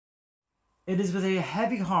It is with a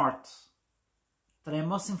heavy heart that I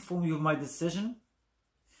must inform you of my decision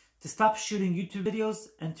to stop shooting YouTube videos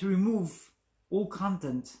and to remove all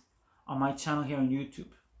content on my channel here on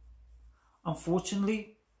YouTube.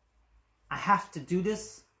 Unfortunately, I have to do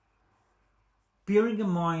this bearing in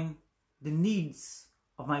mind the needs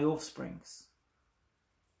of my offsprings.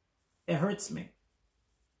 It hurts me.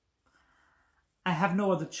 I have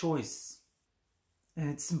no other choice, and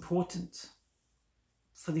it's important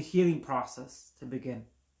for the healing process to begin.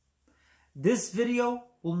 This video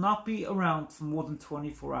will not be around for more than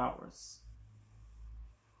 24 hours.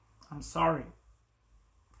 I'm sorry.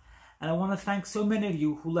 And I want to thank so many of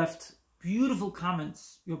you who left beautiful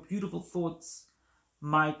comments, your beautiful thoughts.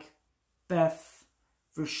 Mike, Beth,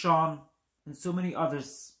 Vershawn, and so many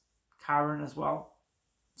others. Karen as well.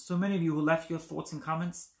 So many of you who left your thoughts and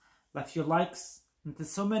comments, left your likes, and to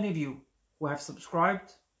so many of you who have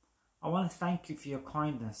subscribed. I want to thank you for your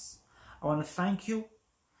kindness. I want to thank you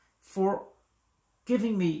for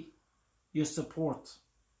giving me your support.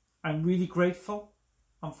 I'm really grateful.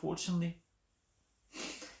 Unfortunately,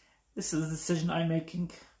 this is a decision I'm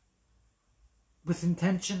making with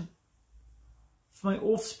intention for my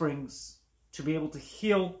offsprings to be able to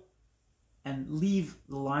heal and leave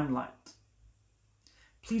the limelight.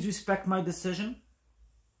 Please respect my decision.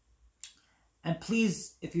 And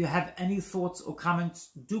please, if you have any thoughts or comments,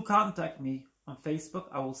 do contact me on Facebook.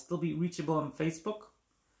 I will still be reachable on Facebook.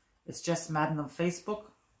 It's Jess Madden on Facebook.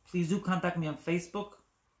 Please do contact me on Facebook.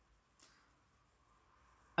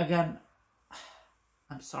 Again,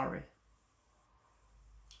 I'm sorry.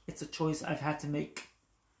 It's a choice I've had to make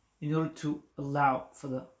in order to allow for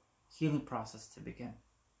the healing process to begin.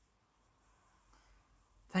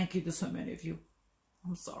 Thank you to so many of you.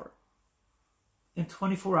 I'm sorry. In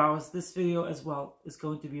 24 hours, this video as well is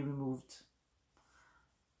going to be removed.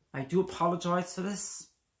 I do apologize for this,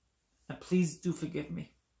 and please do forgive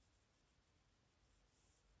me.